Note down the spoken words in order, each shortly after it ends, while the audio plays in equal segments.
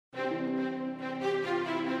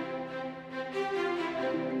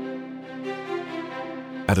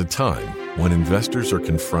At a time when investors are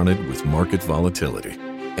confronted with market volatility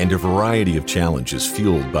and a variety of challenges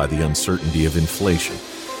fueled by the uncertainty of inflation,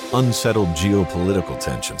 unsettled geopolitical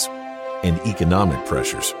tensions, and economic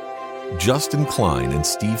pressures, Justin Klein and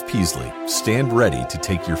Steve Peasley stand ready to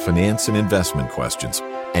take your finance and investment questions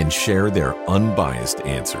and share their unbiased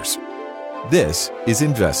answers. This is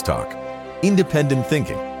InvestTalk, independent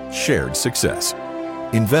thinking, shared success.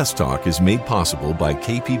 InvestTalk is made possible by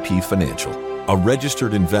KPP Financial, a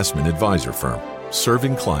registered investment advisor firm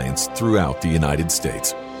serving clients throughout the United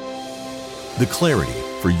States. The clarity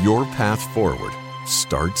for your path forward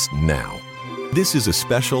starts now. This is a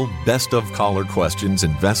special Best of Caller Questions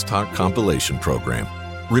InvestTalk compilation program.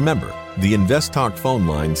 Remember, the InvestTalk phone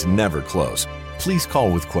lines never close. Please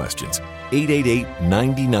call with questions.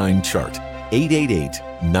 888-99-CHART,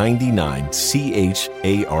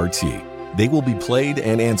 888-99-CHART. They will be played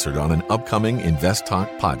and answered on an upcoming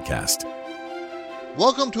InvestTalk podcast.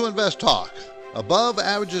 Welcome to InvestTalk, above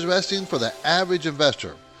average investing for the average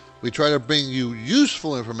investor. We try to bring you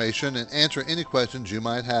useful information and answer any questions you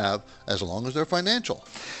might have, as long as they're financial.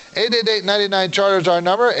 888-99-CHART is our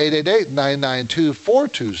number,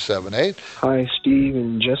 888-992-4278. Hi, Steve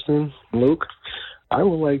and Justin, Luke. I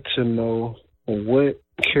would like to know what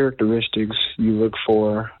characteristics you look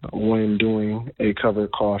for when doing a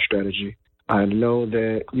covered call strategy. I know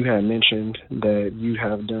that you had mentioned that you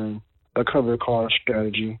have done a covered call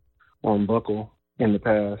strategy on Buckle in the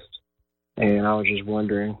past. And I was just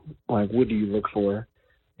wondering, what do you look for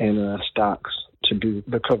in stocks to do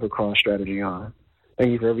the cover call strategy on?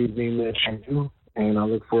 Thank you for everything that you do, and I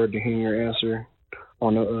look forward to hearing your answer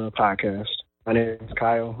on the podcast. My name is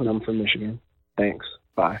Kyle, and I'm from Michigan. Thanks.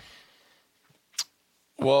 Bye.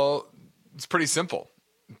 Well, it's pretty simple.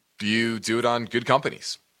 You do it on good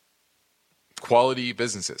companies, quality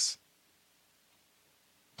businesses.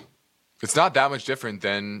 It's not that much different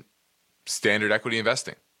than standard equity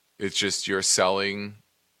investing. It's just you're selling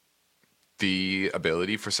the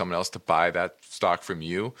ability for someone else to buy that stock from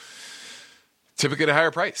you, typically at a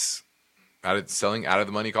higher price, selling out of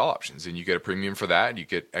the money call options. And you get a premium for that. You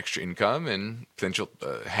get extra income and potential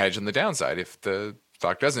hedge on the downside if the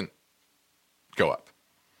stock doesn't go up,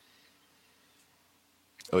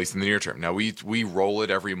 at least in the near term. Now, we roll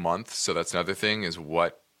it every month. So that's another thing is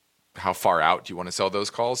how far out do you want to sell those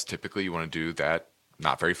calls? Typically, you want to do that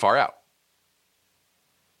not very far out.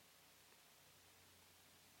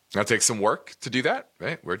 Now, it takes some work to do that,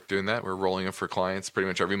 right? We're doing that. We're rolling it for clients pretty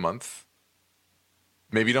much every month.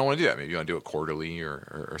 Maybe you don't want to do that. Maybe you want to do it quarterly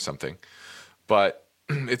or something. But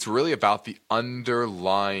it's really about the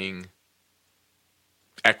underlying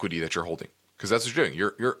equity that you're holding, because that's what you're doing.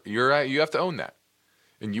 You have to own that,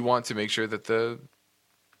 and you want to make sure that the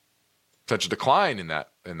potential decline in that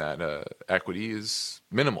equity is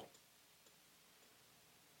minimal.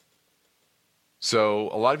 So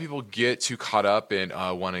a lot of people get too caught up in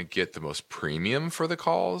want to get the most premium for the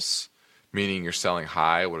calls, meaning you're selling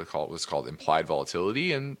high, what's called implied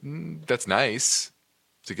volatility, and that's nice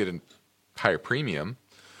to get a higher premium.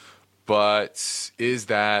 But is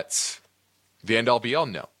that the end all be all?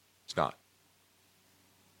 No, it's not.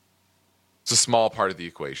 It's a small part of the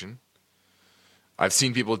equation. I've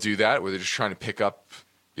seen people do that where they're just trying to pick up,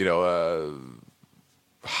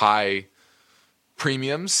 high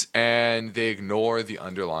premiums, and they ignore the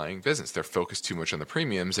underlying business. They're focused too much on the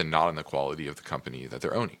premiums and not on the quality of the company that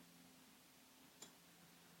they're owning.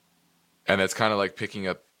 And that's kind of like picking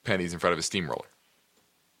up pennies in front of a steamroller.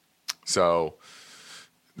 So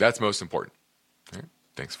that's most important. All right.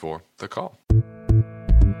 Thanks for the call.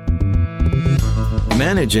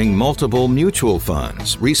 Managing multiple mutual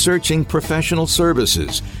funds, researching professional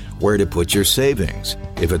services, where to put your savings.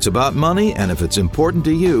 If it's about money and if it's important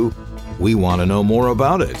to you, we want to know more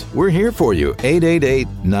about it. We're here for you.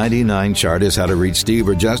 888-99-CHART is how to reach Steve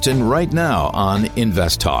or Justin right now on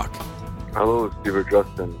InvestTalk. Hello, Steve or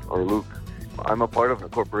Justin or Luke. I'm a part of a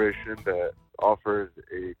corporation that offers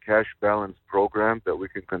a cash balance program that we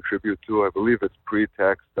can contribute to. I believe it's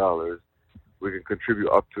pre-tax dollars. We can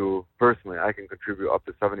contribute personally, I can contribute up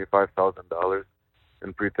to $75,000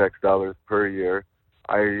 in pre-tax dollars per year.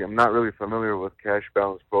 I am not really familiar with cash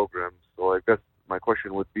balance programs, so I guess my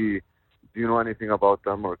question would be, do you know anything about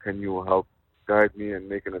them, or can you help guide me in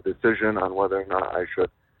making a decision on whether or not I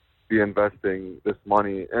should be investing this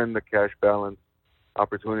money in the cash balance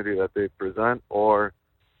opportunity that they present, or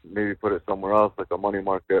maybe put it somewhere else, like a money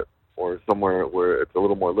market, or somewhere where it's a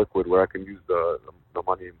little more liquid, where I can use the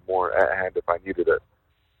money more at hand if I needed it?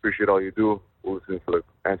 Appreciate all you do. We'll listen for the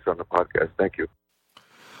answer on the podcast. Thank you.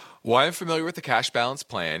 Well, I'm familiar with the cash balance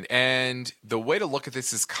plan, and the way to look at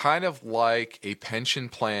this is kind of like a pension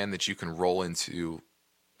plan that you can roll into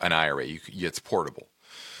an IRA. It's portable.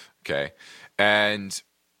 Okay. And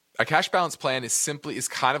a cash balance plan is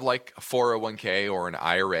kind of like a 401k or an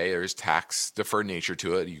IRA. There's tax deferred nature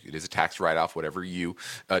to it. It is a tax write-off, whatever you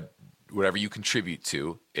contribute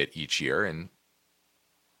to it each year. And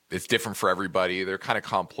it's different for everybody. They're kind of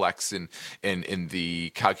complex in the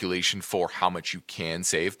calculation for how much you can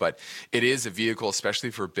save, but it is a vehicle,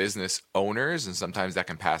 especially for business owners, and sometimes that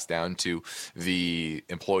can pass down to the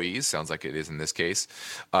employees. Sounds like it is in this case.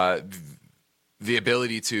 The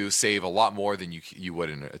ability to save a lot more than you would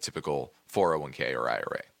in a typical 401k or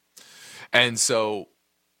IRA. And so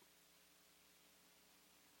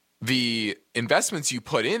the investments you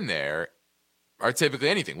put in there are typically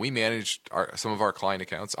anything. We manage some of our client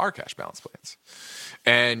accounts, our cash balance plans.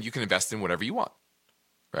 And you can invest in whatever you want,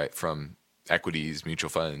 right? From equities, mutual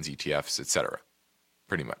funds, ETFs, etc.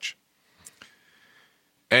 Pretty much.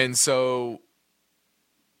 And so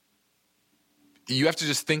you have to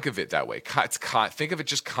just think of it that way. Think of it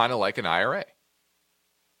just kind of like an IRA.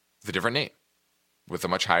 With a different name, with a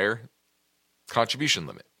much higher contribution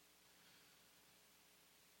limit.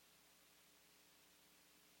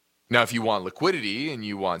 Now, if you want liquidity and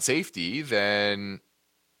you want safety, then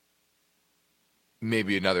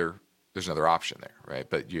maybe there's another option there, right?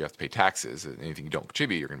 But you have to pay taxes. Anything you don't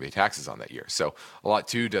contribute, you're going to pay taxes on that year. So a lot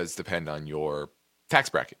too does depend on your tax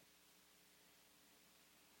bracket.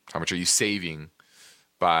 How much are you saving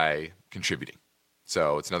by contributing?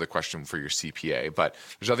 So it's another question for your CPA, but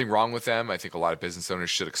there's nothing wrong with them. I think a lot of business owners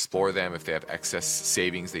should explore them. If they have excess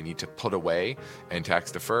savings they need to put away and tax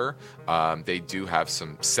defer, they do have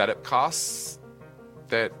some setup costs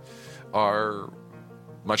that are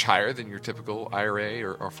much higher than your typical IRA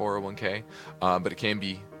or 401k, but it can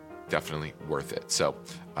be definitely worth it. So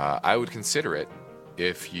I would consider it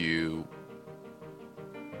if you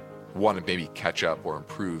want to maybe catch up or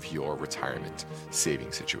improve your retirement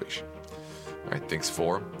saving situation. All right, thanks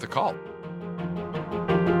for the call.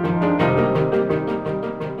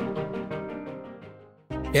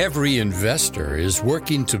 Every investor is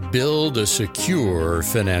working to build a secure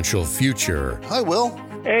financial future. Hi, Will.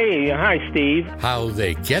 Hey, hi, Steve. How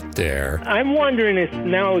they get there, I'm wondering if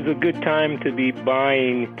now is a good time to be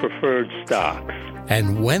buying preferred stocks.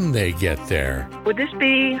 and when they get there. Would this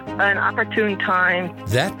be an opportune time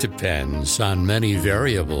That depends on many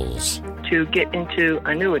variables. to get into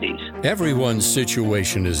annuities? Everyone's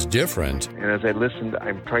situation is different, And as I listened,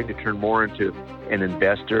 I'm trying to turn more into an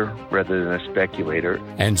investor rather than a speculator.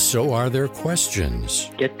 and so are their questions.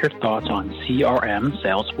 Get your thoughts on CRM,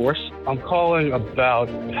 Salesforce. I'm calling about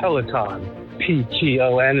Peloton.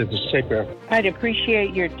 PTON is the ticker. I'd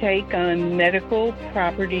appreciate your take on Medical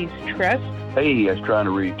Properties Trust. Hey, I was trying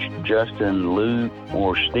to reach Justin, Luke,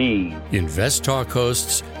 or Steve. InvestTalk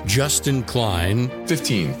hosts Justin Klein,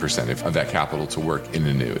 15% of that capital to work in an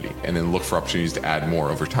annuity, and then look for opportunities to add more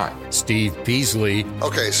over time. Steve Peasley,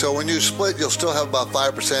 Okay, so when you split, you'll still have about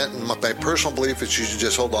 5%, and my personal belief is you should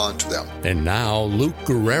just hold on to them. and now Luke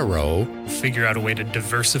Guerrero Figure out a way to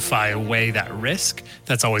diversify away that risk.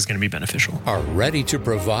 That's always going to be beneficial. are ready to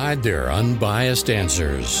provide their unbiased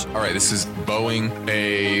answers. All right, this is Boeing,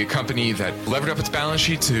 a company that levered up its balance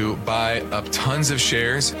sheet to buy up tons of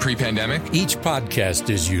shares pre-pandemic. Each podcast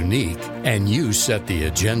is unique, and you set the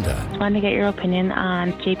agenda. I wanted to get your opinion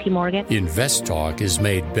on JP Morgan. InvestTalk is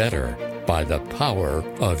made better by the power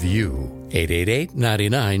of you.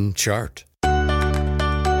 888-99-CHART.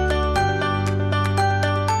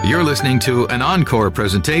 You're listening to an encore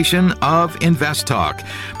presentation of InvestTalk.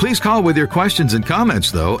 Please call with your questions and comments,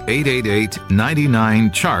 though,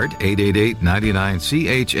 888-99-CHART,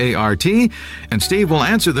 888-99-CHART, and Steve will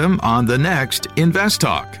answer them on the next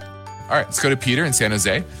InvestTalk. All right, let's go to Peter in San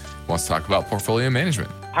Jose. He wants to talk about portfolio management.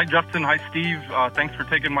 Hi, Justin. Hi, Steve. Thanks for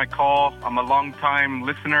taking my call. I'm a long-time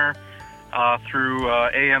listener through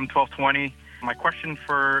AM 1220. My question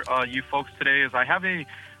for you folks today is I have a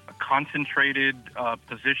concentrated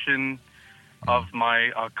position of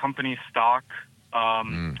my company stock.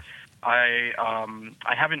 I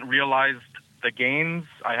haven't realized the gains.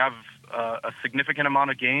 I have a significant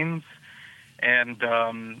amount of gains, and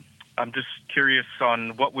I'm just curious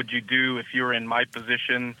on what would you do if you were in my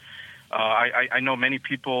position. I know many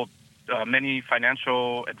people, many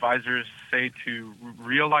financial advisors say to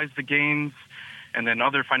realize the gains, and then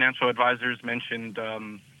other financial advisors mentioned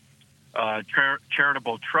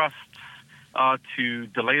charitable trusts to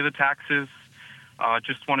delay the taxes.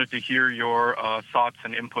 Just wanted to hear your thoughts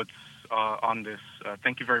and inputs on this.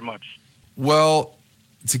 Thank you very much. Well,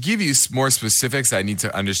 to give you more specifics, I need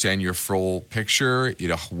to understand your full picture. You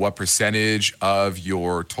know, what percentage of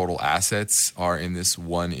your total assets are in this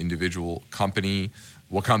one individual company?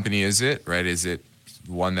 What company is it, right? Is it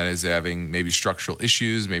one that is having maybe structural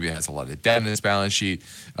issues, maybe it has a lot of debt in its balance sheet,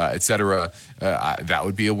 et cetera, that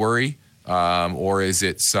would be a worry. Or is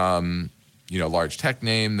it some, large tech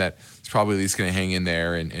name that's probably at least going to hang in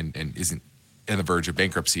there and isn't on the verge of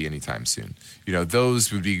bankruptcy anytime soon?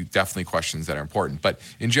 Those would be definitely questions that are important. But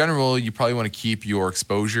in general, you probably want to keep your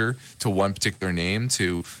exposure to one particular name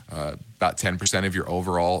to about 10% of your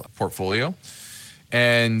overall portfolio.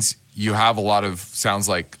 And you have a lot of, sounds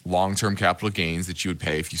like, long-term capital gains that you would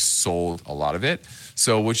pay if you sold a lot of it.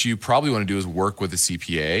 So what you probably want to do is work with a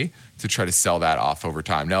CPA to try to sell that off over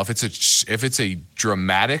time. Now, if it's a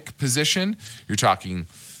dramatic position, you're talking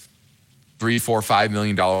 $3, $4, $5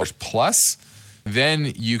 million plus,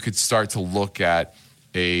 then you could start to look at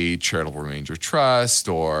a charitable remainder trust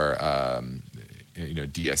or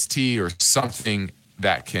DST or something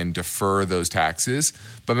that can defer those taxes.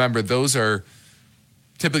 But remember, those are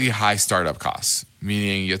typically high startup costs,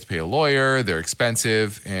 meaning you have to pay a lawyer, they're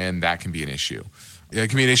expensive, and that can be an issue. It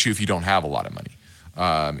can be an issue if you don't have a lot of money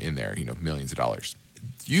in there, millions of dollars.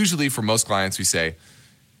 Usually for most clients, we say,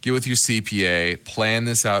 get with your CPA, plan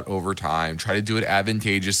this out over time, try to do it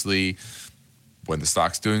advantageously. When the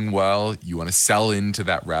stock's doing well, you want to sell into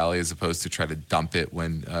that rally as opposed to try to dump it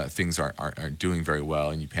when things aren't doing very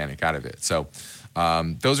well and you panic out of it. So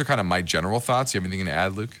those are kind of my general thoughts. You have anything to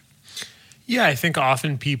add, Luke? Yeah, I think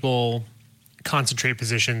often people concentrate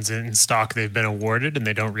positions in stock they've been awarded and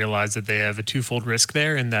they don't realize that they have a twofold risk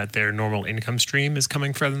there, and that their normal income stream is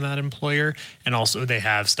coming from that employer, and also they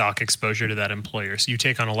have stock exposure to that employer. So you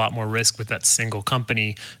take on a lot more risk with that single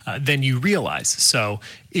company than you realize. So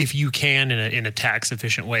if you can, in a tax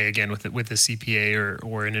efficient way, again with a CPA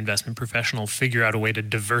or an investment professional, figure out a way to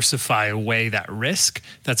diversify away that risk,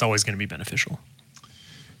 that's always going to be beneficial.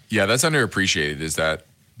 Yeah, that's underappreciated, is that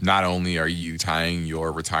not only are you tying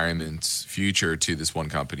your retirement future to this one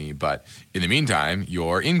company, but in the meantime,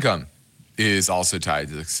 your income is also tied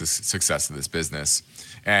to the success of this business.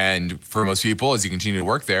 And for most people, as you continue to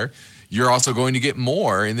work there, you're also going to get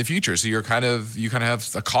more in the future. So you kind of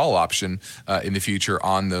have a call option in the future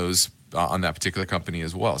on that particular company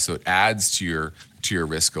as well. So it adds to your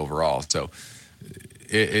risk overall. So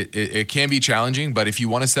it can be challenging, but if you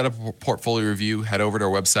want to set up a portfolio review, head over to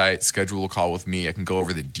our website, schedule a call with me. I can go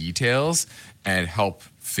over the details and help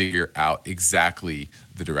figure out exactly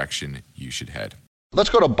the direction you should head. Let's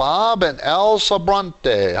go to Bob and El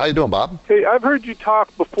Sobrante. How you doing, Bob? Hey, I've heard you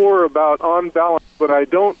talk before about on balance, but I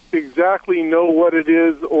don't exactly know what it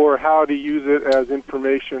is or how to use it as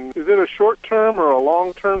information. Is it a short-term or a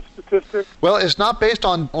long-term statistic? Well, it's not based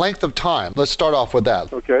on length of time. Let's start off with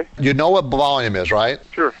that. Okay. You know what volume is, right?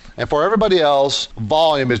 Sure. And for everybody else,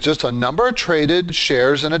 volume is just a number of traded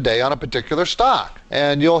shares in a day on a particular stock.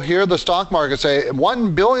 And you'll hear the stock market say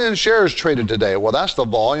 1 billion shares traded today. Well, that's the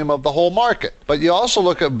volume of the whole market. But you also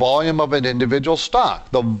look at volume of an individual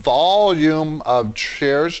stock. The volume of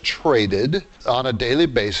shares traded on a daily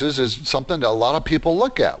basis is something that a lot of people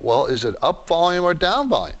look at. Well, is it up volume or down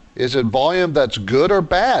volume? Is it volume that's good or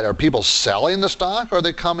bad? Are people selling the stock or are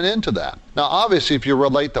they coming into that? Now, obviously, if you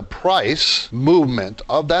relate the price movement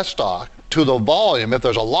of that stock to the volume, if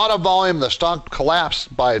there's a lot of volume, the stock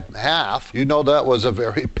collapsed by half, you know that was a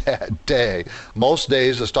very bad day. Most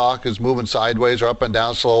days the stock is moving sideways or up and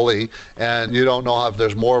down slowly, and you don't know if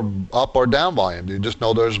there's more up or down volume. You just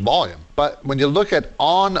know there's volume. But when you look at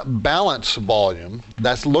on-balance volume,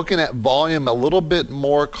 that's looking at volume a little bit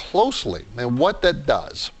more closely and what that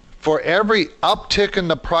does. For every uptick in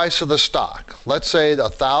the price of the stock, let's say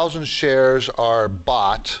 1,000 shares are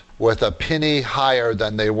bought with a penny higher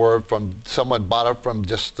than they were from someone bought it from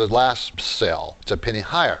just the last sale. It's a penny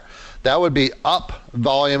higher. That would be up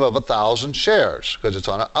volume of 1,000 shares because it's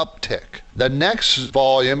on an uptick. The next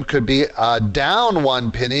volume could be down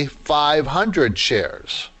 1 penny, 500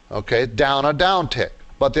 shares. Okay, down a downtick.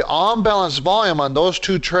 But the on-balance volume on those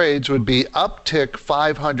two trades would be uptick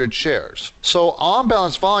 500 shares. So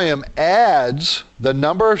on-balance volume adds the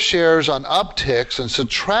number of shares on upticks and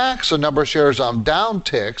subtracts the number of shares on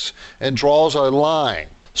downticks and draws a line.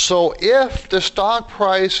 So if the stock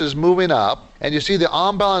price is moving up and you see the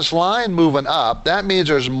on-balance line moving up, that means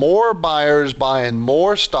there's more buyers buying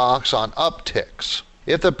more stocks on upticks.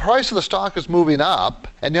 If the price of the stock is moving up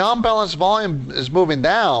and the unbalanced volume is moving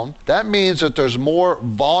down, that means that there's more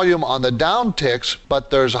volume on the down ticks,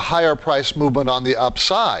 but there's a higher price movement on the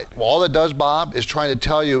upside. Well, all it does, Bob, is trying to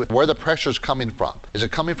tell you where the pressure is coming from. Is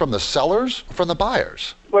it coming from the sellers or from the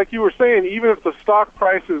buyers? Like you were saying, even if the stock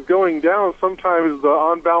price is going down, sometimes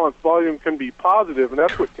the unbalanced volume can be positive, and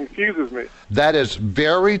that's what confuses me. That is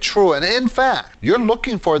very true. And in fact, you're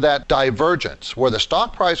looking for that divergence where the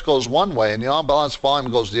stock price goes one way and the unbalanced volume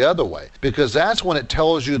goes the other way, because that's when it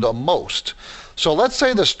tells you the most. So let's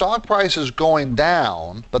say the stock price is going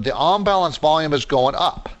down, but the unbalanced volume is going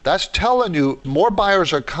up. That's telling you more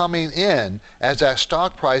buyers are coming in as that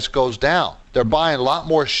stock price goes down. They're buying a lot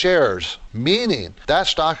more shares, meaning that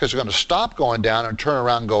stock is going to stop going down and turn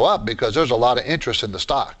around and go up because there's a lot of interest in the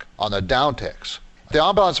stock on the down ticks. If the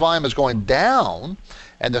unbalanced volume is going down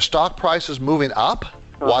and the stock price is moving up,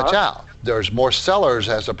 watch out. There's more sellers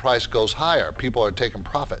as the price goes higher. People are taking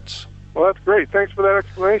profits. Well, that's great. Thanks for that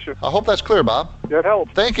explanation. I hope that's clear, Bob. That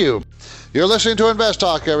helps. Thank you. You're listening to Invest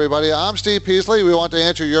Talk, everybody. I'm Steve Peasley. We want to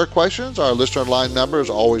answer your questions. Our listener line number is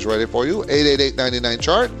always ready for you,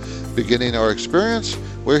 888-99-CHART. Beginning our experience,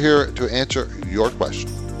 we're here to answer your question.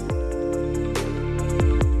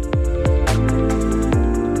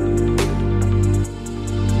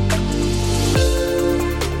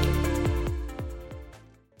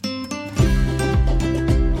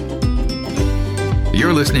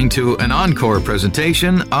 You're listening to an encore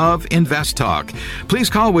presentation of InvestTalk. Please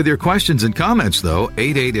call with your questions and comments, though,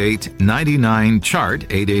 888-99-CHART,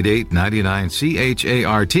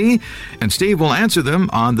 888-99-CHART, and Steve will answer them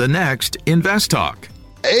on the next InvestTalk.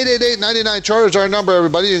 888-99-CHART is our number,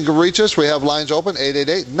 everybody. You can reach us. We have lines open,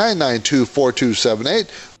 888-992-4278.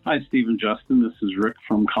 Hi, Steve and Justin. This is Rick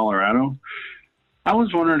from Colorado. I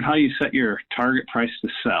was wondering how you set your target price to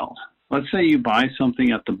sell. Let's say you buy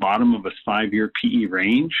something at the bottom of its 5-year PE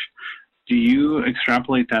range. Do you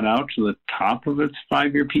extrapolate that out to the top of its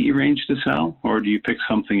 5-year PE range to sell, or do you pick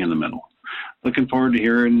something in the middle? Looking forward to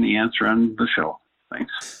hearing the answer on the show.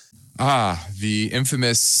 Thanks. The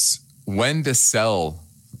infamous when to sell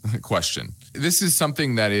question. This is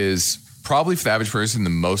something that is probably for the average person the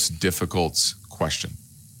most difficult question.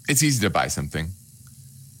 It's easy to buy something.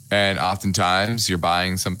 And oftentimes you're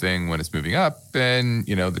buying something when it's moving up and,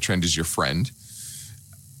 the trend is your friend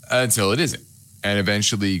until it isn't. And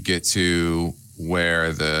eventually you get to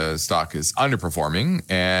where the stock is underperforming.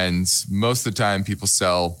 And most of the time people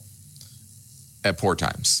sell at poor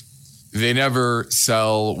times. They never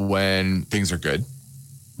sell when things are good.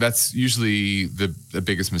 That's usually the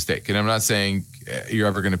biggest mistake. And I'm not saying you're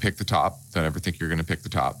ever going to pick the top. Don't ever think you're going to pick the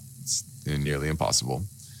top. It's nearly impossible.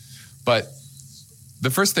 But the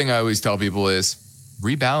first thing I always tell people is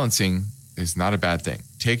rebalancing is not a bad thing.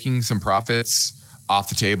 Taking some profits off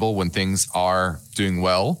the table when things are doing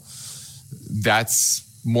well, that's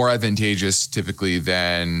more advantageous typically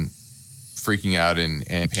than freaking out and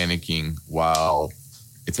panicking while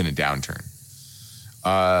it's in a downturn.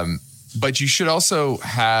 But you should also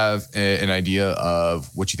have an idea of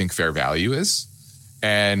what you think fair value is.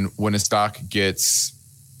 And when a stock gets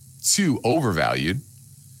too overvalued,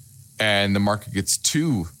 and the market gets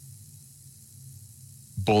too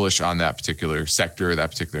bullish on that particular sector, that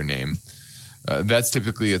particular name, that's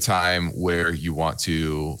typically a time where you want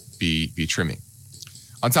to be trimming.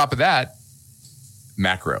 On top of that,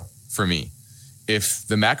 macro for me. If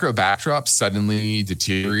the macro backdrop suddenly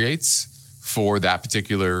deteriorates for that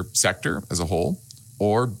particular sector as a whole,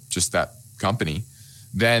 or just that company,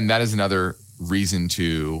 then that is another reason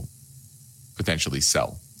to potentially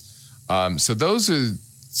sell. So those are,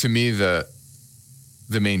 to me, the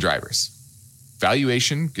main drivers.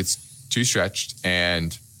 Valuation gets too stretched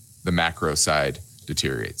and the macro side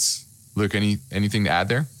deteriorates. Luke, anything to add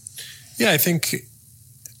there? Yeah, I think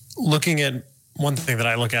looking at one thing that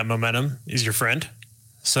I look at, momentum is your friend.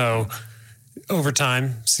 So over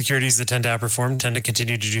time, securities that tend to outperform tend to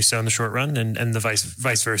continue to do so in the short run, and the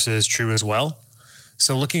vice versa is true as well.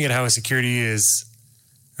 So looking at how a security is,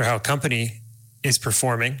 or how a company is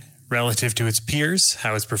performing relative to its peers,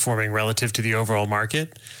 how it's performing relative to the overall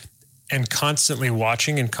market, and constantly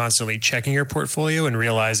watching and constantly checking your portfolio and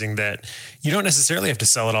realizing that you don't necessarily have to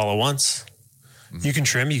sell it all at once. Mm-hmm. You can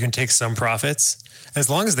trim, you can take some profits. As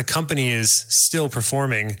long as the company is still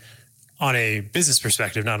performing on a business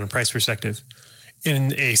perspective, not on a price perspective,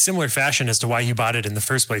 in a similar fashion as to why you bought it in the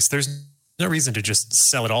first place, there's no reason to just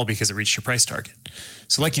sell it all because it reached your price target.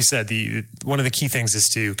 So like you said, one of the key things is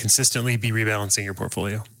to consistently be rebalancing your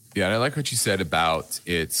portfolio. Yeah, and I like what you said about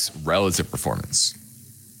its relative performance,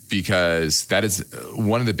 because that is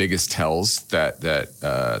one of the biggest tells that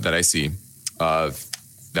I see of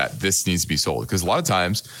that this needs to be sold. Because a lot of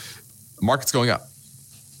times, the market's going up,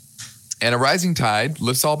 And a rising tide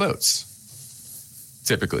lifts all boats,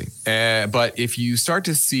 typically. But if you start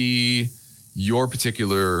to see your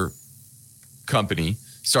particular company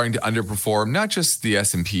starting to underperform, not just the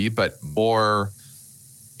S&P, but more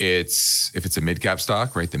if it's a mid-cap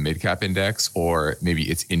stock, right, the mid-cap index, or maybe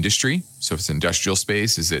it's industry. So if it's industrial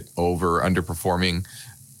space, is it underperforming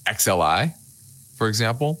XLI, for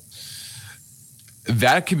example?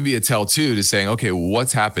 That can be a tell too to saying, okay,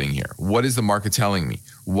 what's happening here? What is the market telling me?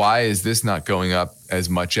 Why is this not going up as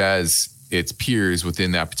much as its peers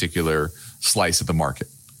within that particular slice of the market?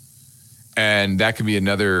 And that could be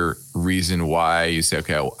another reason why you say,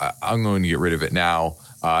 okay, I'm going to get rid of it now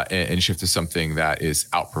and shift to something that is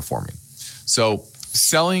outperforming. So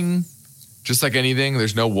selling, just like anything,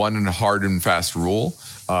 there's no one hard and fast rule.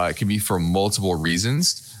 It can be for multiple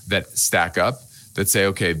reasons that stack up that say,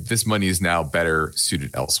 okay, this money is now better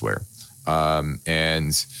suited elsewhere.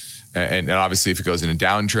 And obviously if it goes in a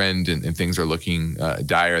downtrend and things are looking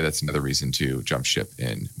dire, that's another reason to jump ship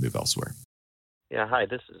and move elsewhere. Yeah, hi,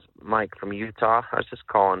 this is Mike from Utah. I was just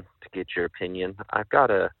calling to get your opinion. I've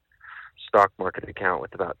got a stock market account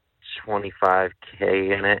with about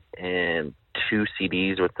 $25K in it and 2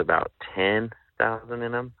 CDs with about $10,000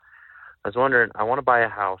 in them. I was wondering, I want to buy a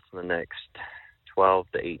house in the next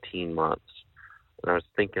 12 to 18 months. And I was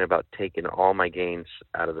thinking about taking all my gains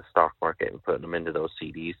out of the stock market and putting them into those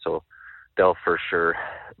CDs so they'll for sure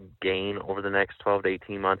gain over the next 12 to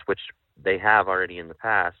 18 months, which they have already in the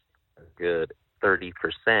past. A good 30%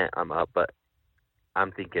 I'm up, but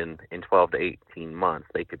I'm thinking in 12 to 18 months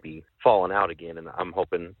they could be falling out again, and I'm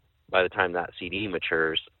hoping by the time that CD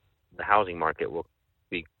matures, the housing market will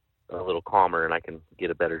be a little calmer and I can get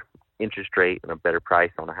a better interest rate and a better price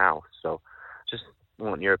on a house. So just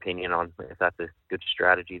want your opinion on if that's a good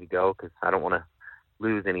strategy to go, because I don't want to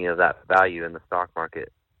lose any of that value in the stock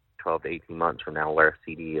market 12 to 18 months from now, where a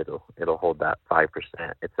CD it'll hold that 5%.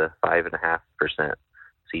 It's a 5.5%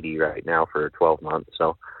 CD right now for 12 months.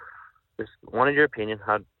 So just wanted your opinion.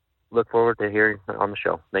 I'd look forward to hearing on the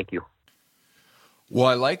show. Thank you. Well,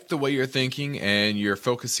 I like the way you're thinking, and you're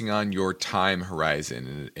focusing on your time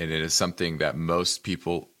horizon. And it is something that most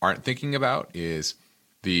people aren't thinking about, is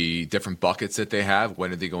the different buckets that they have.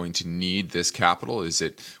 When are they going to need this capital? Is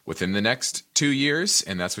it within the next 2 years?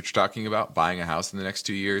 And that's what you're talking about, buying a house in the next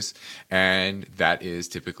 2 years. And that is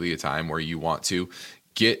typically a time where you want to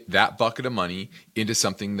get that bucket of money into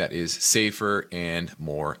something that is safer and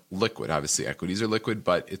more liquid. Obviously, equities are liquid,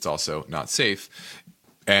 but it's also not safe.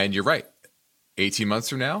 And you're right. 18 months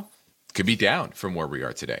from now, it could be down from where we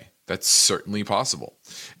are today. That's certainly possible.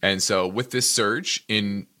 And so with this surge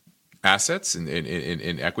in assets and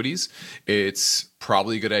in equities, it's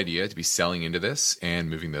probably a good idea to be selling into this and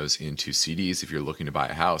moving those into CDs if you're looking to buy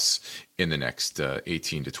a house in the next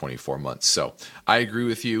 18 to 24 months. So I agree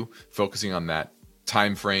with you. Focusing on that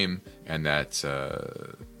time frame and that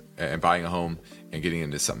and buying a home and getting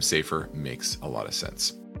into something safer makes a lot of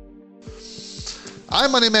sense.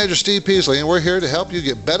 I'm Money Manager Steve Peasley, and we're here to help you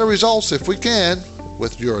get better results if we can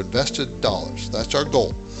with your invested dollars. That's our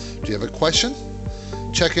goal. Do you have a question?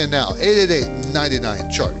 Check in now,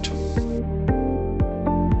 888-99-CHART.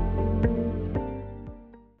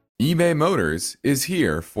 eBay Motors is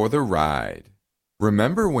here for the ride.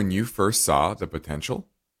 Remember when you first saw the potential?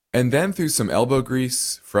 And then through some elbow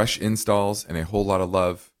grease, fresh installs, and a whole lot of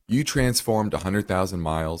love, you transformed 100,000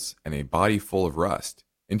 miles and a body full of rust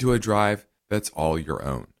into a drive that's all your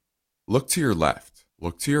own. Look to your left.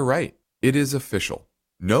 Look to your right. It is official.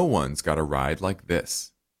 No one's got a ride like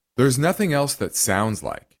this. There's nothing else that sounds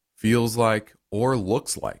like, feels like, or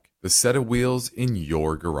looks like the set of wheels in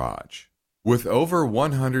your garage. With over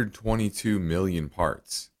 122 million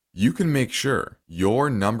parts, you can make sure your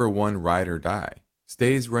number one ride or die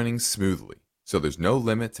stays running smoothly, so there's no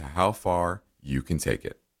limit to how far you can take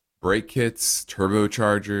it. Brake kits,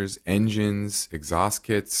 turbochargers, engines, exhaust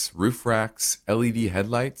kits, roof racks, LED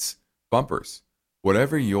headlights, bumpers,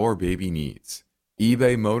 whatever your baby needs,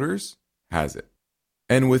 eBay Motors has it.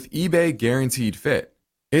 And with eBay Guaranteed Fit,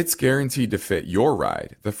 it's guaranteed to fit your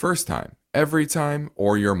ride the first time, every time,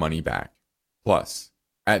 or your money back. Plus,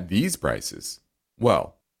 at these prices,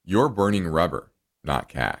 well, you're burning rubber, not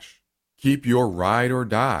cash. Keep your ride or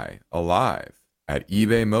die alive at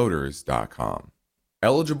ebaymotors.com.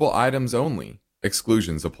 Eligible items only.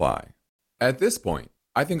 Exclusions apply. At this point,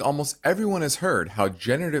 I think almost everyone has heard how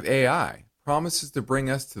generative AI promises to bring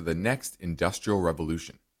us to the next industrial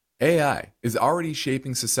revolution. AI is already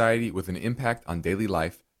shaping society with an impact on daily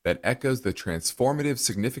life that echoes the transformative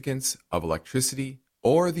significance of electricity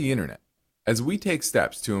or the internet. As we take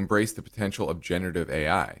steps to embrace the potential of generative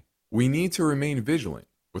AI, we need to remain vigilant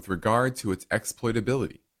with regard to its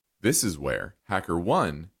exploitability. This is where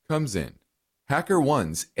HackerOne comes in.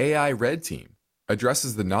 HackerOne's AI Red Team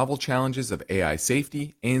addresses the novel challenges of AI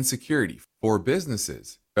safety and security for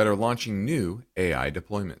businesses that are launching new AI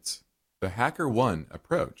deployments. The HackerOne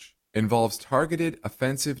approach involves targeted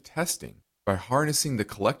offensive testing by harnessing the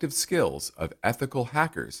collective skills of ethical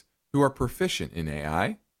hackers who are proficient in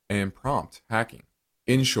AI and prompt hacking.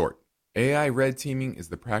 In short, AI red teaming is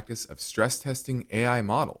the practice of stress testing AI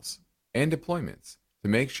models and deployments to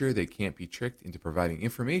make sure they can't be tricked into providing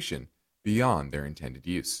information beyond their intended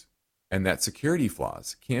use, and that security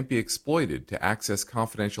flaws can't be exploited to access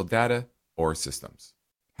confidential data or systems.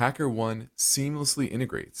 HackerOne seamlessly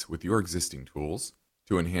integrates with your existing tools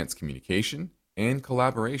to enhance communication and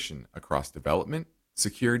collaboration across development,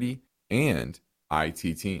 security, and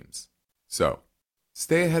IT teams. So,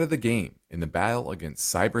 stay ahead of the game in the battle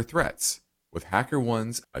against cyber threats with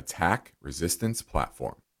HackerOne's attack resistance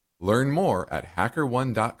platform. Learn more at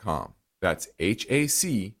hackerone.com. That's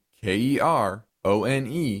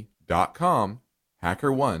HackerOne.com,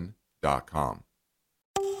 hackerone.com.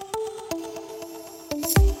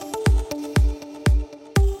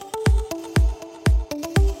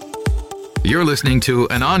 You're listening to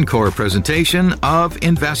an encore presentation of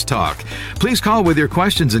InvestTalk. Please call with your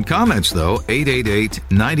questions and comments, though,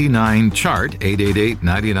 888-99-CHART,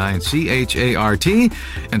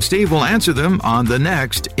 888-99-CHART, and Steve will answer them on the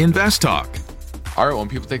next InvestTalk. All right, when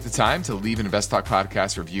people take the time to leave an InvestTalk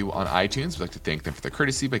podcast review on iTunes, we'd like to thank them for their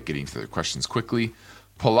courtesy by getting to their questions quickly.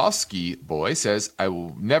 Pulaski Boy says, I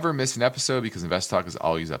will never miss an episode because InvestTalk is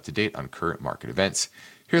always up to date on current market events.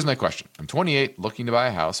 Here's my question. I'm 28, looking to buy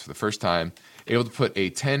a house for the first time, able to put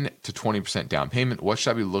a 10 to 20% down payment. What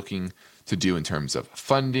should I be looking to do in terms of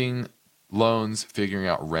funding, loans, figuring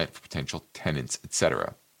out rent for potential tenants,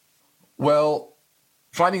 etc.? Well,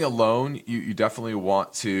 finding a loan, you definitely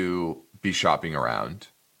want to be shopping around.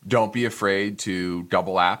 Don't be afraid to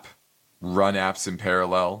double app, run apps in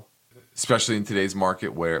parallel, especially in today's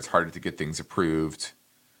market where it's harder to get things approved.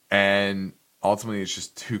 And ultimately, it's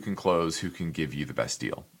just who can close, who can give you the best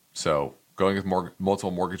deal. So going with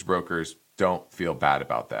multiple mortgage brokers, don't feel bad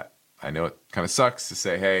about that. I know it kind of sucks to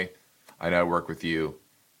say, hey, I know I work with you.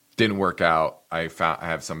 Didn't work out. I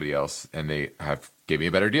have somebody else and they gave me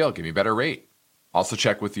a better deal, give me a better rate. Also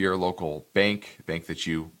check with your local bank that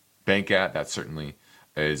you bank at. That certainly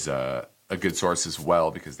is a good source as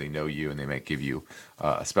well because they know you and they might give you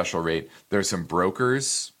a special rate. There's some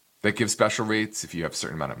brokers that give special rates if you have a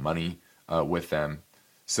certain amount of money with them.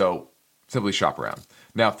 So simply shop around.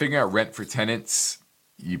 Now, figuring out rent for tenants,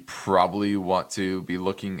 you probably want to be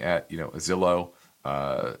looking at, a Zillow,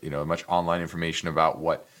 much online information about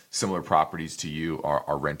what similar properties to you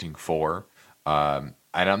are renting for. And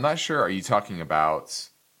I'm not sure, are you talking about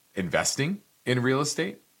investing in real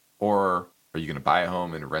estate or are you going to buy a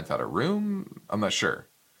home and rent out a room? I'm not sure.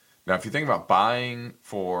 Now, if you think about buying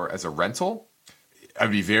as a rental,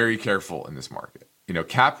 I'd be very careful in this market.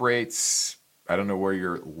 Cap rates, I don't know where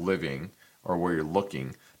you're living or where you're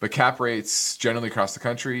looking, but cap rates generally across the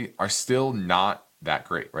country are still not that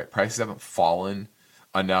great, right? Prices haven't fallen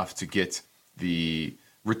enough to get the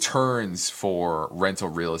returns for rental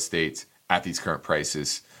real estate at these current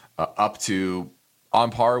prices up to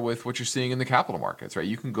on par with what you're seeing in the capital markets, right?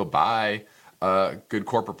 You can go buy a good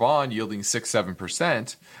corporate bond yielding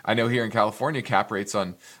 6-7%. I know here in California, cap rates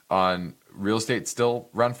on real estate still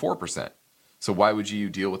around 4%. So why would you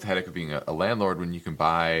deal with the headache of being a landlord when you can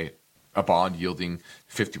buy a bond yielding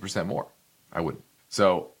 50% more? I wouldn't.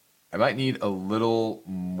 So I might need a little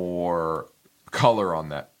more color on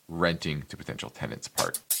that renting to potential tenants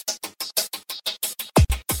part.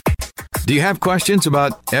 Do you have questions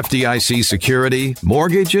about FDIC security,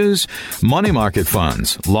 mortgages, money market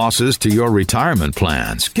funds, losses to your retirement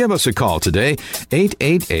plans? Give us a call today,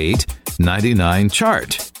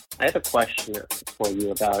 888-99-CHART. I have a question for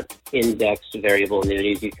you about indexed variable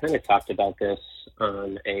annuities. You kind of talked about this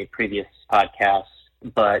on a previous podcast,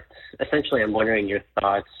 but essentially I'm wondering your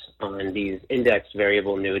thoughts on these indexed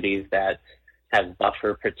variable annuities that have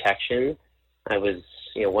buffer protection. One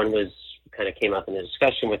kind of came up in a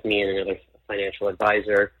discussion with me and another financial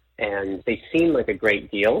advisor, and they seem like a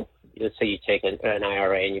great deal. Let's say you take an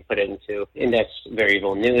IRA and you put it into indexed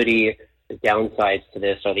variable annuity. The downsides to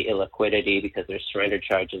this are the illiquidity because there's surrender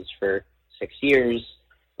charges for 6 years.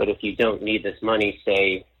 But if you don't need this money,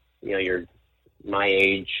 say, you're my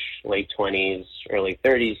age, late 20s, early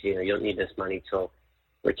 30s, you don't need this money till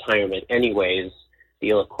retirement anyways. The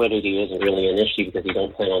illiquidity isn't really an issue because you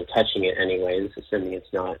don't plan on touching it anyways, assuming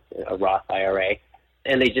it's not a Roth IRA.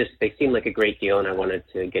 And they seem like a great deal, and I wanted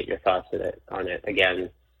to get your thoughts on it again.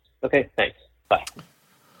 Okay, thanks. Bye.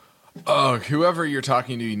 Oh, whoever you're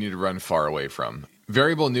talking to, you need to run far away from.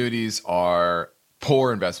 Variable annuities are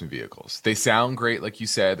poor investment vehicles. They sound great, like you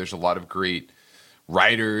said. There's a lot of great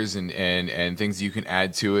writers and things you can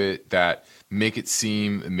add to it that make it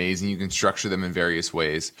seem amazing. You can structure them in various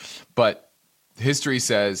ways. But history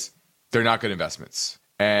says they're not good investments.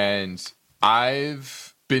 And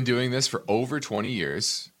I've been doing this for over 20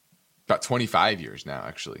 years, about 25 years now,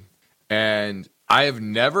 actually. And I have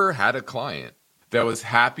never had a client that was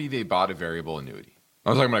happy they bought a variable annuity. I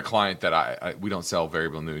was talking about a client that we don't sell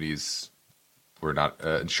variable annuities. We're not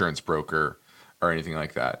an insurance broker or anything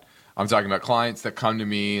like that. I'm talking about clients that come to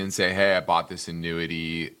me and say, hey, I bought this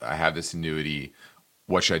annuity. I have this annuity.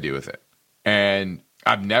 What should I do with it? And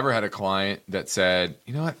I've never had a client that said,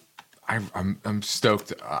 you know what? I'm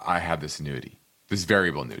stoked I have this annuity, this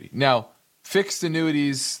variable annuity. Now, fixed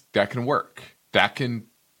annuities, that can work. That can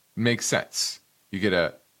make sense. You get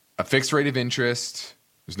a fixed rate of interest.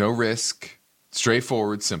 There's no risk.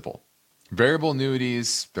 Straightforward, simple. Variable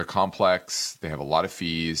annuities, they're complex. They have a lot of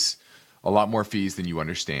fees, a lot more fees than you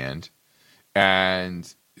understand.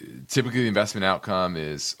 And typically the investment outcome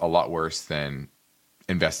is a lot worse than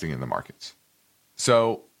investing in the markets.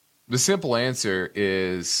 So the simple answer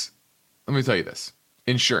is, let me tell you this.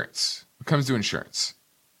 Insurance. When it comes to insurance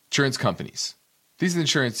companies, these are the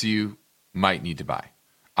insurance you might need to buy.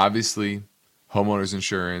 Obviously, homeowners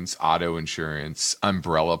insurance, auto insurance,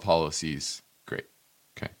 umbrella policies. Great.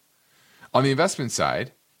 Okay. On the investment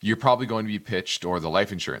side, you're probably going to be pitched, or the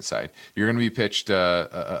life insurance side, you're going to be pitched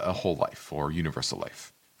a whole life or universal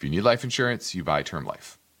life. If you need life insurance, you buy term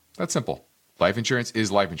life. That's simple. Life insurance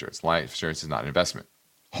is life insurance. Life insurance is not an investment.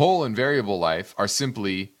 Whole and variable life are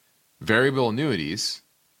simply variable annuities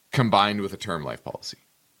combined with a term life policy.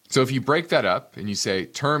 So if you break that up and you say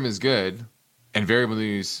term is good and variable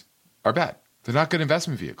annuities are bad, they're not good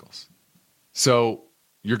investment vehicles. So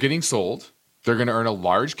you're getting sold. They're going to earn a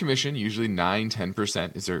large commission, usually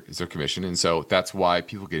 9-10% is their commission. And so that's why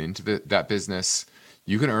people get into that business.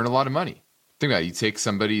 You can earn a lot of money. Think about it. You take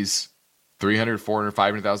somebody's $300,000,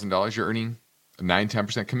 $400,000, $500,000, you're earning a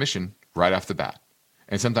 9-10% commission right off the bat.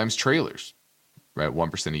 And sometimes trailers, right?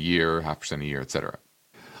 1% a year, 0.5% a year, et cetera.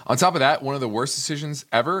 On top of that, one of the worst decisions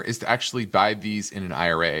ever is to actually buy these in an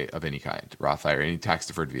IRA of any kind, Roth IRA, any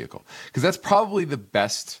tax-deferred vehicle. Because that's probably the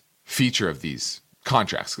best feature of these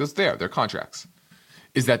contracts, because they're contracts,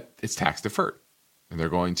 is that it's tax-deferred. And they're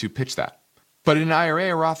going to pitch that. But in an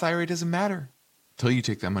IRA, a Roth IRA doesn't matter until you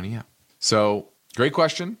take that money out. So great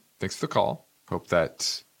question. Thanks for the call. Hope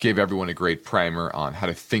that gave everyone a great primer on how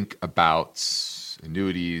to think about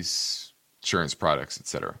annuities, insurance products,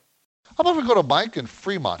 etc. How about we go to Mike in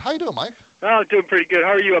Fremont? How you doing, Mike? Oh, doing pretty good.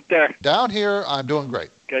 How are you up there? Down here, I'm doing great.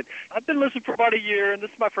 Good. I've been listening for about a year, and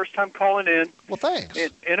this is my first time calling in. Well, thanks.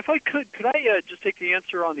 And if I could I just take the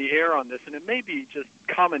answer on the air on this? And it may be just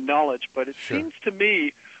common knowledge, but it seems to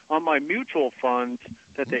me on my mutual funds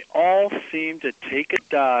that they all seem to take a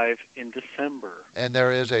dive in December. And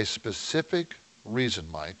there is a specific reason,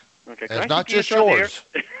 Mike. Okay. And it's not just yours.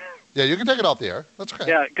 Yeah, you can take it off the air. That's okay.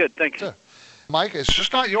 Yeah, good. Thanks. Sure. Mike, it's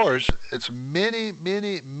just not yours. It's many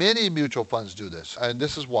mutual funds do this. And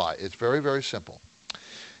this is why. It's very, very simple.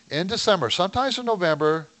 In December, sometimes in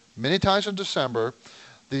November, many times in December,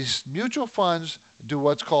 these mutual funds do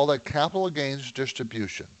what's called a capital gains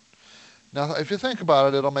distribution. Now, if you think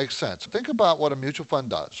about it, it'll make sense. Think about what a mutual fund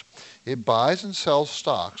does. It buys and sells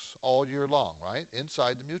stocks all year long, right,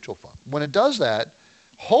 inside the mutual fund. When it does that,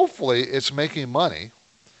 hopefully it's making money.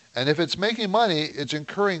 And if it's making money, it's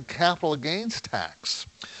incurring capital gains tax.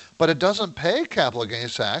 But it doesn't pay capital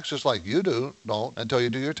gains tax, just like you don't, until you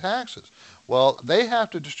do your taxes. Well, they have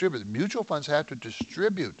to distribute, mutual funds have to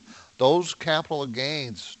distribute those capital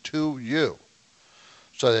gains to you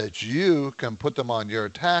so that you can put them on your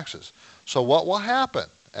taxes. So what will happen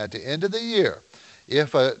at the end of the year,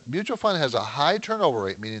 if a mutual fund has a high turnover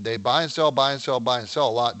rate, meaning they buy and sell a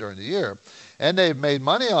lot during the year, and they've made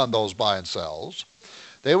money on those buy and sells,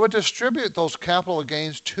 they would distribute those capital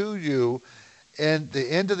gains to you in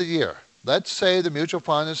the end of the year. Let's say the mutual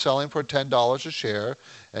fund is selling for $10 a share,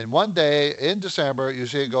 and one day in December you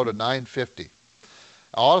see it go to $9.50.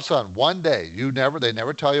 All of a sudden, one day, they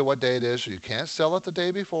never tell you what day it is, so you can't sell it the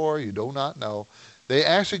day before, you do not know. They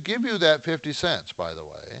actually give you that 50 cents, by the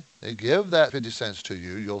way. They give that 50 cents to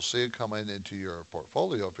you. You'll see it coming into your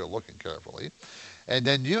portfolio if you're looking carefully. And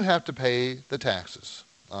then you have to pay the taxes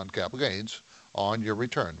on capital gains on your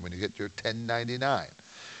return when you get your 1099.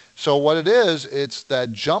 So what it is, it's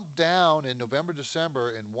that jump down in November,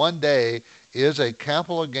 December in one day is a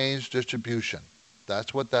capital gains distribution.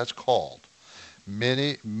 That's what that's called.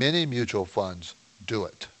 Many mutual funds do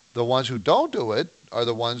it. The ones who don't do it are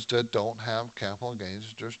the ones that don't have capital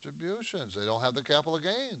gains distributions. They don't have the capital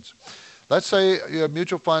gains. Let's say your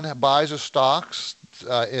mutual fund buys a stocks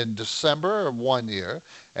in December of 1 year,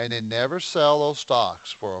 and they never sell those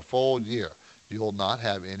stocks for a full year. You will not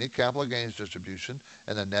have any capital gains distribution,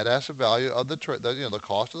 and the net asset value of the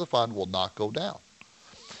cost of the fund will not go down.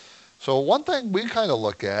 So one thing we kind of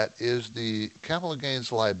look at is the capital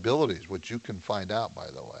gains liabilities, which you can find out, by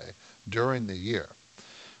the way, during the year.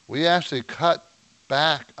 We actually cut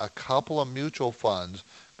back a couple of mutual funds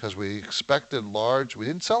because we expected we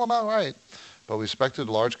didn't sell them outright, but we expected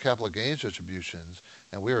large capital gains distributions,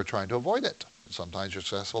 and we were trying to avoid it. Sometimes you're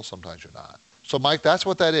successful, sometimes you're not. So, Mike, that's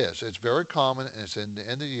what that is. It's very common, and it's in the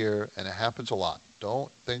end of the year, and it happens a lot.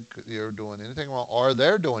 Don't think you're doing anything wrong or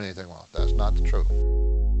they're doing anything wrong. That's not the truth.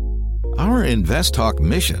 Our InvestTalk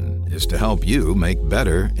mission is to help you make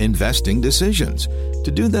better investing decisions.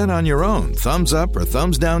 To do that on your own, thumbs up or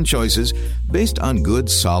thumbs down choices based on good,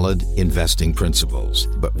 solid investing principles.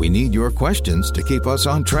 But we need your questions to keep us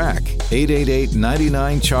on track.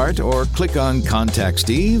 888-99-CHART or click on Contact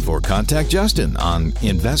Steve or Contact Justin on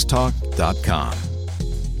investtalk.com.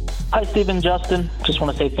 Hi, Steve and Justin. Just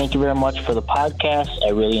want to say thank you very much for the podcast. I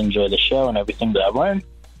really enjoy the show and everything that I've learned.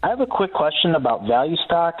 I have a quick question about value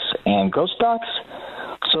stocks and growth stocks.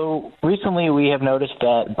 So recently we have noticed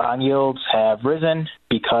that bond yields have risen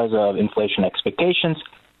because of inflation expectations,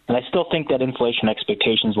 and I still think that inflation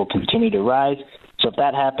expectations will continue to rise. So if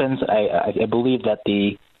that happens, I believe that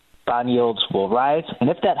the bond yields will rise. And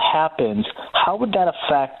if that happens, how would that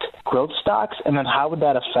affect growth stocks, and then how would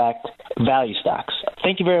that affect value stocks?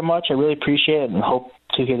 Thank you very much. I really appreciate it and hope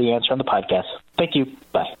to hear the answer on the podcast. Thank you.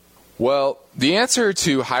 Bye. Well, the answer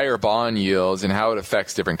to higher bond yields and how it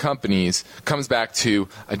affects different companies comes back to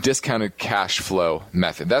a discounted cash flow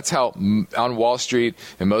method. That's how on Wall Street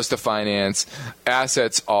and most of finance,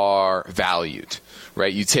 assets are valued,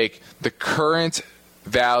 right? You take the current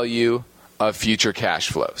value of future cash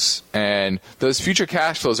flows, and those future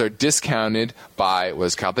cash flows are discounted by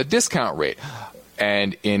what's called the discount rate.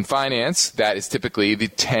 And in finance, that is typically the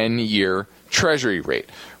 10-year Treasury rate.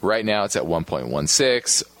 Right now, it's at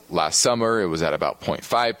 1.16. Last summer, it was at about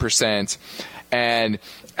 0.5%. And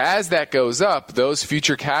as that goes up, those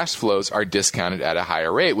future cash flows are discounted at a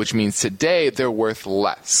higher rate, which means today they're worth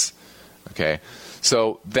less. Okay?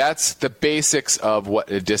 So that's the basics of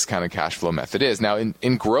what a discounted cash flow method is. Now,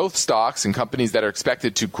 in growth stocks and companies that are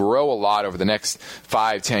expected to grow a lot over the next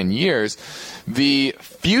 5-10 years, the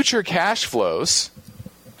future cash flows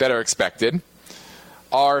that are expected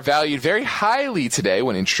are valued very highly today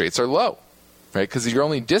when interest rates are low. Right, because you're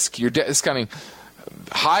only discounting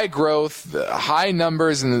high growth, high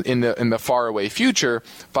numbers in the far away future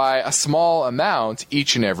by a small amount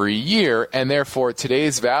each and every year, and therefore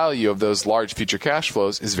today's value of those large future cash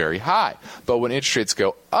flows is very high. But when interest rates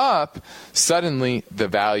go up, suddenly the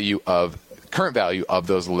current value of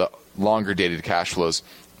those longer dated cash flows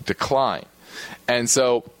decline. And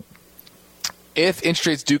so, if interest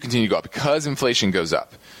rates do continue to go up because inflation goes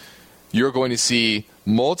up, you're going to see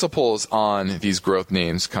multiples on these growth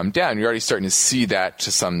names come down. You're already starting to see that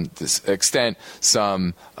to some extent,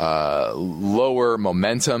 some lower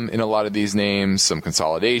momentum in a lot of these names, some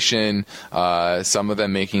consolidation, some of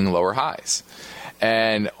them making lower highs.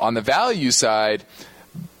 And on the value side,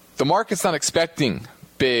 the market's not expecting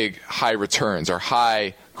big high returns or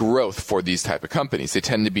high growth for these type of companies. They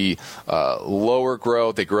tend to be lower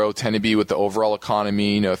growth. They tend to be with the overall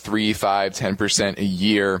economy, 3, 5, 10% a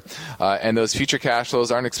year. And those future cash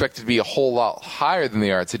flows aren't expected to be a whole lot higher than they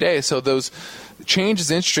are today. So those changes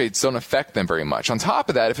in interest rates don't affect them very much. On top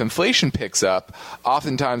of that, if inflation picks up,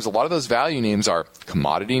 oftentimes a lot of those value names are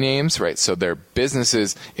commodity names, right? So their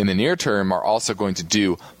businesses in the near term are also going to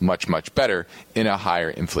do much, much better in a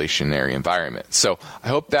higher inflationary environment. So I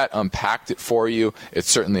hope that unpacked it for you. It's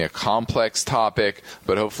certainly a complex topic,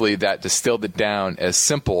 but hopefully that distilled it down as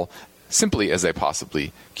simply as I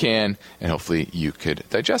possibly can, and hopefully you could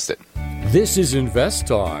digest it. This is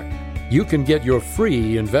InvestTalk. You can get your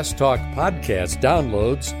free InvestTalk podcast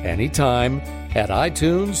downloads anytime at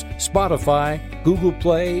iTunes, Spotify, Google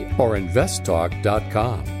Play, or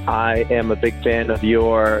investtalk.com. I am a big fan of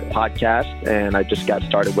your podcast, and I just got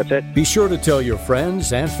started with it. Be sure to tell your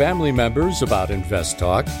friends and family members about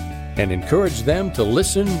InvestTalk and encourage them to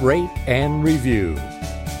listen, rate, and review.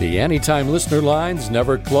 The Anytime listener lines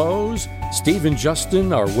never close. Steve and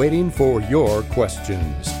Justin are waiting for your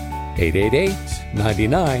questions.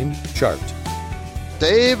 888-99-CHART.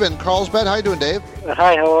 Dave in Carlsbad. How you doing, Dave?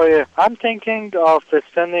 Hi, how are you? I'm thinking of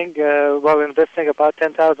investing about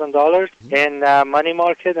 $10,000 in money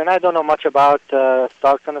market, and I don't know much about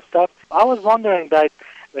stocks and stuff. I was wondering that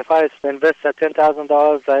if I invest at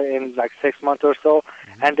 $10,000 in like 6 months or so,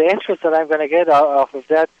 and the interest that I'm going to get off of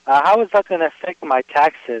that, how is that going to affect my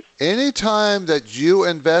taxes? Anytime that you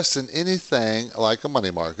invest in anything like a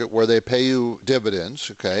money market where they pay you dividends,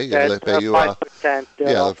 okay? Yeah, they pay you 5%.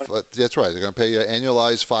 that's right. They're going to pay you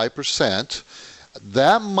annualized 5%.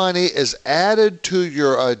 That money is added to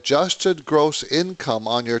your adjusted gross income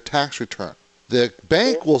on your tax return. The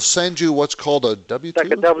bank will send you what's called a W-2.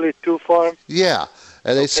 Like a W-2 form? Yeah.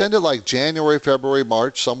 And they send it like January, February,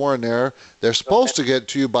 March, somewhere in there. They're supposed to get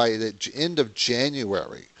to you by the end of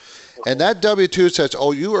January. And that W-2 says,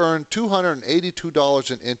 oh, you earned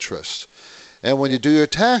 $282 in interest. And when you do your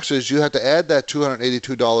taxes, you have to add that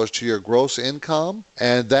 $282 to your gross income,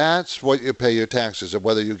 and that's what you pay your taxes. And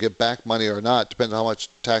whether you get back money or not depends on how much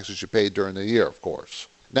taxes you paid during the year, of course.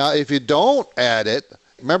 Now, if you don't add it,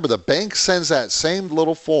 remember the bank sends that same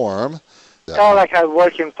little form. Oh, like I'm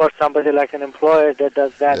working for somebody, like an employer that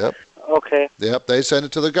does that. Yep. Okay. Yep, they send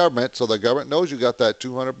it to the government, so the government knows you got that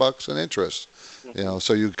 $200 in interest.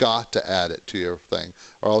 So you got to add it to your thing,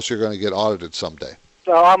 or else you're going to get audited someday.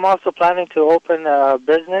 So I'm also planning to open a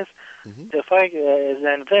business. If I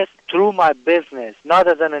invest through my business, not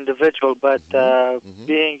as an individual, but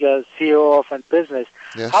being a CEO of a business,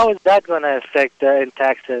 how is that going to affect in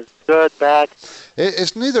taxes? Good, bad?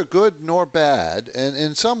 It's neither good nor bad, and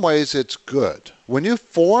in some ways it's good. When you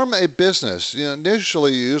form a business,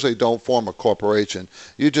 initially you usually don't form a corporation.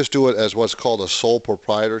 You just do it as what's called a sole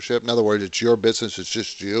proprietorship. In other words, it's your business, it's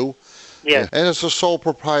just you. Yes. And it's a sole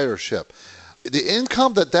proprietorship. The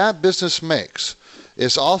income that business makes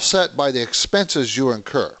is offset by the expenses you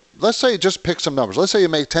incur. Let's say, just pick some numbers. Let's say you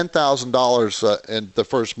make $10,000 in the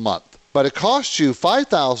first month, but it costs you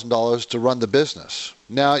 $5,000 to run the business.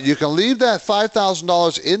 Now, you can leave that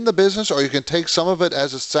 $5,000 in the business, or you can take some of it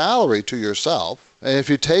as a salary to yourself. And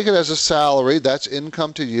if you take it as a salary, that's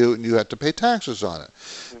income to you, and you have to pay taxes on it.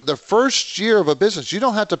 The first year of a business, you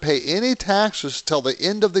don't have to pay any taxes till the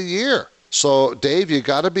end of the year. So, Dave, you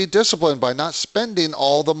got to be disciplined by not spending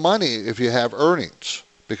all the money if you have earnings.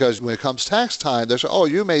 Because when it comes tax time, they say, oh,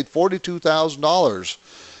 you made $42,000,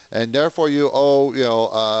 and therefore you owe,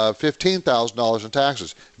 $15,000 in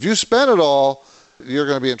taxes. If you spend it all, you're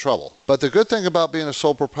going to be in trouble. But the good thing about being a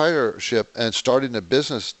sole proprietorship and starting a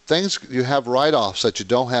business, you have write-offs that you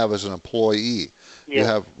don't have as an employee. You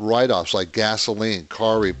have write-offs like gasoline,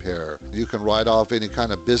 car repair. You can write off any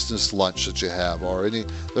kind of business lunch that you have, or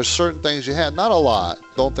there's certain things you have. Not a lot.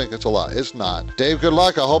 Don't think it's a lot. It's not. Dave, good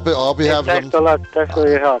luck. I'll be having Thanks a lot. Thanks for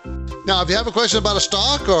your help. Now, if you have a question about a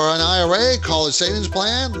stock or an IRA, college savings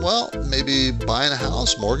plan, maybe buying a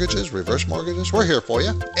house, mortgages, reverse mortgages, we're here for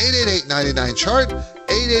you. 888-99-CHART,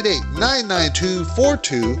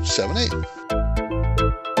 888-992-4278.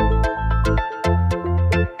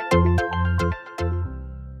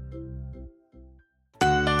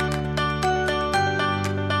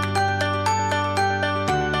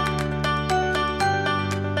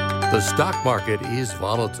 The stock market is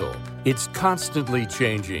volatile. It's constantly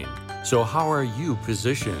changing. So how are you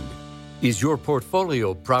positioned? Is your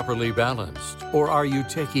portfolio properly balanced, or are you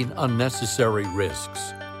taking unnecessary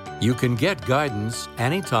risks? You can get guidance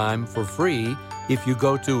anytime for free if you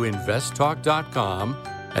go to InvestTalk.com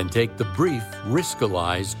and take the brief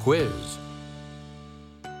Riskalyze quiz.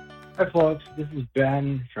 Hi, folks. This is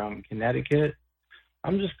Ben from Connecticut.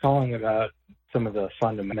 I'm just calling about some of the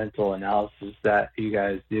fundamental analysis that you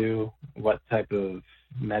guys do, what type of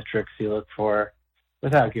metrics you look for,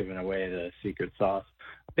 without giving away the secret sauce.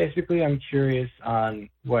 Basically, I'm curious on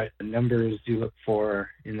what numbers you look for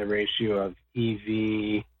in the ratio of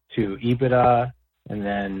EV to EBITDA, and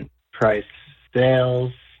then price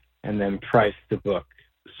sales, and then price to book.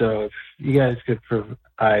 So if you guys could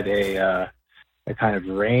provide a kind of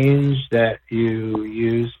range that you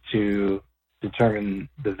use to determine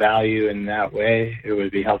the value in that way, it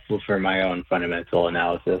would be helpful for my own fundamental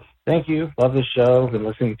analysis. Thank you. Love the show. Been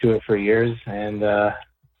listening to it for years, and I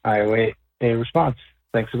await a response.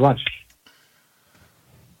 Thanks a bunch.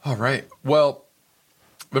 All right. Well,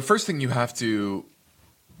 the first thing you have to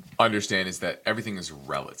understand is that everything is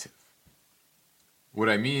relative. What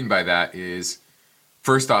I mean by that is,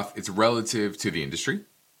 first off, it's relative to the industry.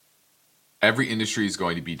 Every industry is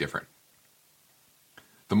going to be different.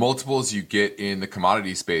 The multiples you get in the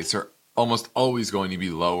commodity space are almost always going to be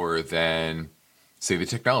lower than, say, the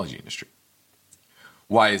technology industry.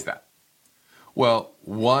 Why is that? Well,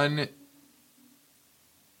 one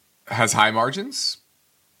has high margins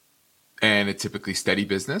and a typically steady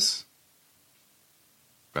business.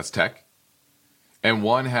 That's tech. And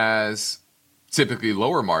one has typically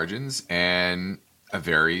lower margins and a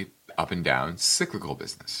very up and down cyclical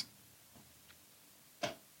business.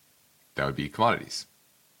 That would be commodities.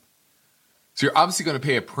 So you're obviously going to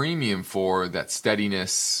pay a premium for that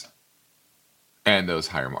steadiness and those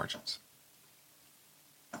higher margins.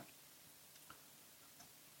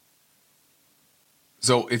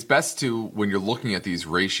 So it's best to, when you're looking at these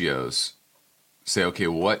ratios, say, okay,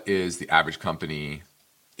 what is the average company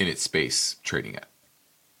in its space trading at?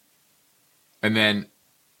 And then,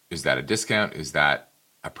 is that a discount? Is that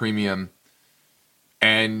a premium?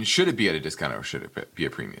 And should it be at a discount or should it be a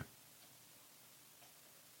premium?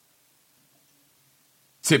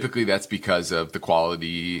 Typically, that's because of the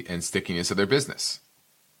quality and stickiness of their business.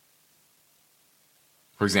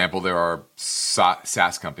 For example, there are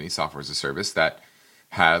SaaS companies, software as a service, that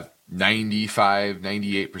have 95,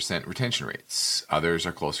 98% retention rates. Others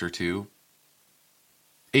are closer to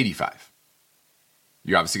 85.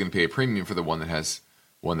 You're obviously going to pay a premium for the one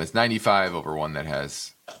that's 95 over one that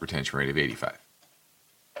has retention rate of 85.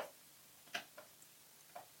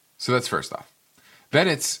 So that's first off. Then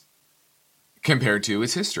it's compared to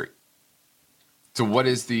its history. So what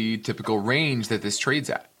is the typical range that this trades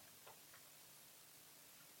at?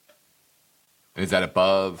 And is that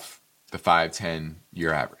above the 5-10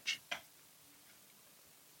 year average?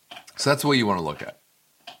 So that's what you want to look at.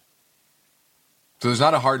 So there's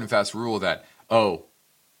not a hard and fast rule that,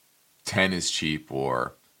 10 is cheap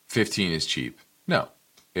or 15 is cheap. No,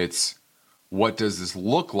 it's what does this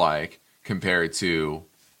look like compared to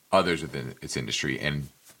others within its industry and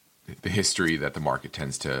the history that the market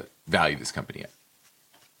tends to value this company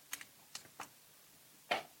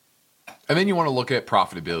at. And then you want to look at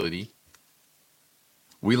profitability.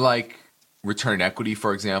 We like return on equity,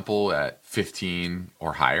 for example, at 15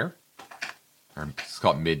 or higher. Or it's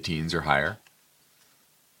called mid-teens or higher.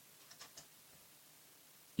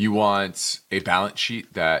 You want a balance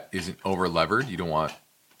sheet that isn't over-levered. You don't want,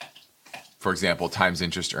 for example, times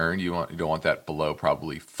interest earned. You don't want that below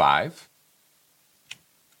probably 5.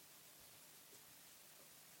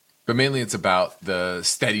 But mainly it's about the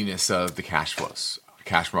steadiness of the cash flows,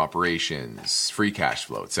 cash from operations, free cash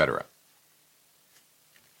flow, etc.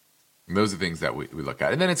 And those are things that we look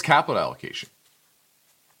at. And then it's capital allocation.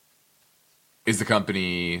 Is the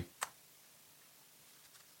company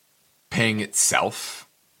paying itself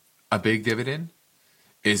a big dividend?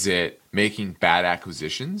 Is it making bad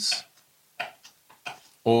acquisitions?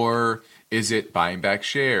 Or is it buying back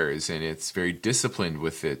shares and it's very disciplined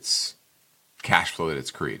with its cash flow that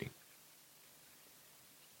it's creating?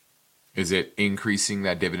 Is it increasing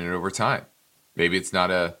that dividend over time? Maybe it's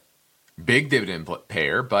not a big dividend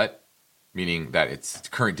payer, but meaning that its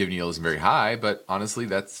current dividend yield isn't very high, but honestly,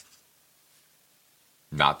 that's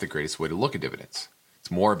not the greatest way to look at dividends.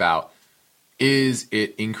 It's more about, is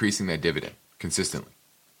it increasing that dividend consistently?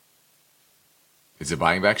 Is it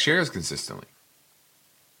buying back shares consistently?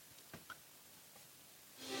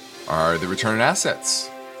 Are the return on assets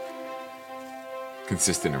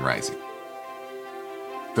consistent and rising?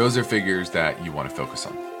 Those are figures that you want to focus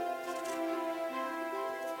on.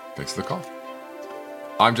 Thanks for the call.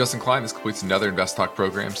 I'm Justin Klein. This completes another InvestTalk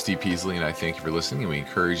program. Steve Peasley and I thank you for listening, and we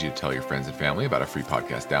encourage you to tell your friends and family about our free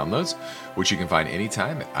podcast downloads, which you can find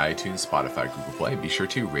anytime at iTunes, Spotify, Google Play, and be sure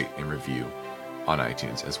to rate and review on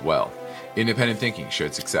iTunes as well. Independent thinking,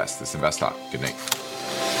 shared success. This is InvestTalk. Good night.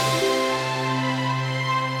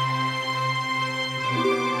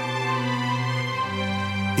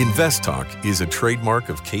 InvestTalk is a trademark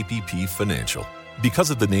of KPP Financial.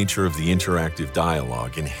 Because of the nature of the interactive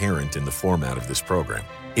dialogue inherent in the format of this program,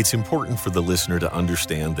 it's important for the listener to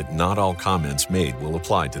understand that not all comments made will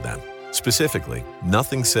apply to them. Specifically,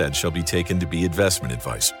 nothing said shall be taken to be investment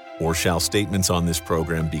advice, or shall statements on this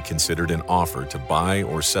program be considered an offer to buy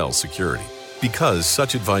or sell security. Because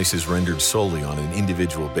such advice is rendered solely on an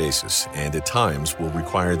individual basis and at times will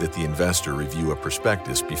require that the investor review a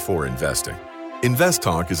prospectus before investing.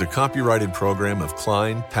 InvestTalk is a copyrighted program of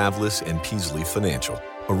Klein, Pavlis, and Peasley Financial,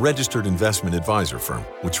 a registered investment advisor firm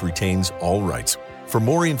which retains all rights. For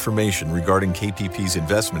more information regarding KPP's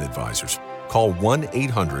investment advisors, call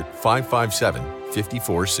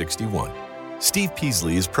 1-800-557-5461. Steve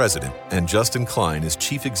Peasley is president, and Justin Klein is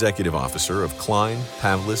chief executive officer of Klein,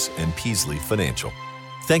 Pavlis, and Peasley Financial.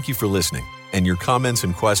 Thank you for listening, and your comments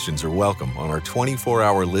and questions are welcome on our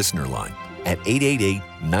 24-hour listener line at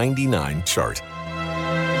 888-99-CHART.